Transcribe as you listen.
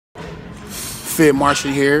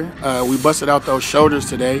TheFitMartian here. We busted out those shoulders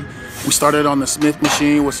today. We started on the Smith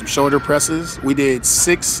machine with some shoulder presses. We did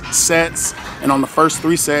 6 sets, and on the first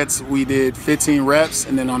 3 sets, we did 15 reps,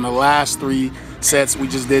 and then on the last 3 sets, we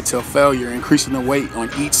just did till failure, increasing the weight on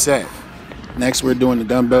each set. Next, we're doing the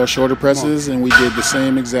dumbbell shoulder presses, and we did the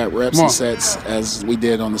same exact reps and sets as we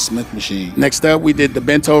did on the Smith machine. Next up, we did the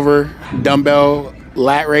bent over dumbbell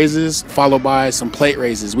lat raises, followed by some plate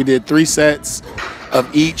raises. We did 3 sets of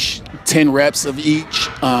each, 10 reps of each,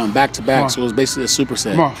 back to back. So it was basically a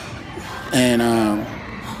superset. And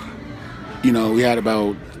you know, we had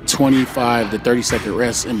about 25 to 30-second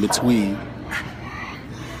rests in between.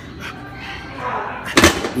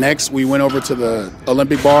 Next, we went over to the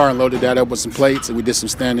Olympic bar and loaded that up with some plates, and we did some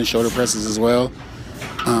standing shoulder presses as well.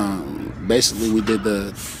 Basically, we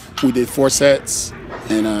did 4 sets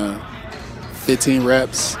and 15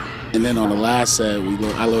 reps, and then on the last set,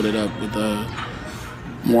 I loaded up with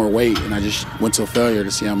more weight, and I just went to failure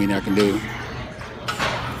to see how many I can do.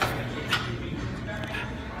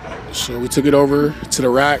 So we took it over to the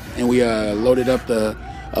rack, and we loaded up the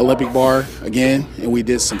Olympic bar again, and we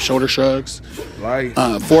did some shoulder shrugs.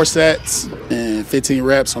 4 sets and 15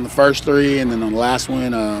 reps on the first 3, and then on the last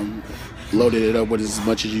one, loaded it up with as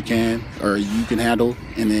much as you can or you can handle,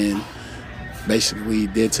 and then basically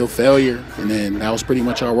did till failure, and then that was pretty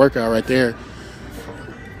much our workout right there.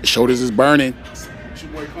 Shoulders is burning. It's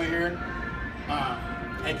your boy Quinn here,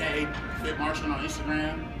 aka TheFitMartian on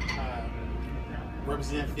Instagram.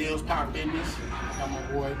 Represent Phil's Power Fitness. I got my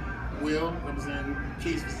boy Will representing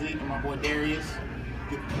Kids Physique, and my boy Darius.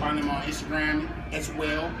 You can find them on Instagram as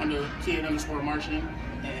well under kid_Martian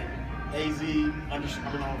and AZ I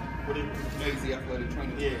don't know what it is. AZ Athletic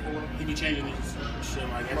Training. Yeah, he be changing his shit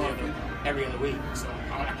like every other week, so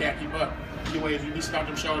I can't keep up. Anyways, you just got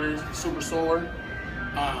them shoulders super sore.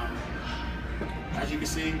 As you can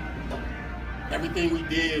see, everything we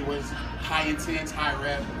did was high intense, high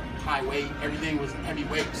rep, high weight. Everything was heavy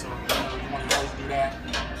weight, so you want to always do that.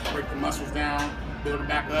 Break the muscles down, build them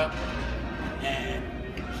back up. And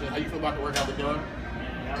so how you feel about the workout we're doing?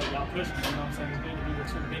 Y'all pushing, you know what I'm saying? It's good to be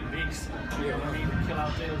with 2 big beasts. You know what I mean? To kill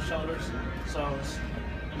out those shoulders. So,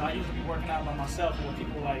 I usually be working out by myself with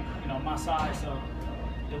people like, my size. So,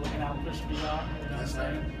 they're looking out and pushing me out. You know what I'm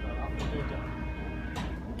saying? I feel good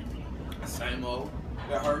though. Same old.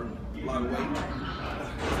 That hurt. A lot of weight.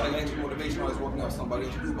 It's like extra motivation always working out with somebody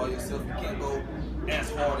else. You do it by yourself. You can't go as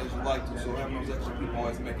hard as you like to. So having those extra people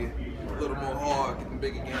always make it a little more hard, get them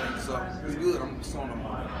bigger gains. So it's good. I'm just on them.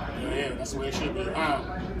 Yeah, that's the way it should be.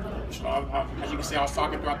 As you can see, I was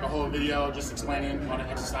talking throughout the whole video, just explaining all the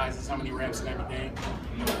exercises, how many reps and everything.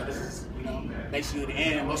 This is, basically the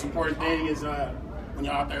end. Most important thing is when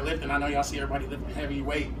y'all out there lifting, I know y'all see everybody lifting heavy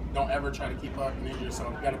weight. Don't ever try to keep up and injure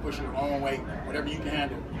yourself. You got to push your own weight, whatever you can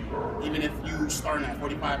handle. Even if you starting at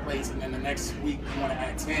 45 plates and then the next week you want to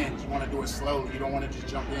add 10, you want to do it slowly. You don't want to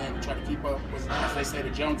just jump in and try to keep up with, as they say, the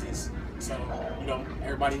Joneses. So,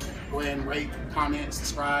 everybody go ahead and rate, comment,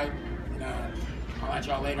 subscribe, and I'll let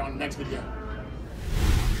y'all later on the next video.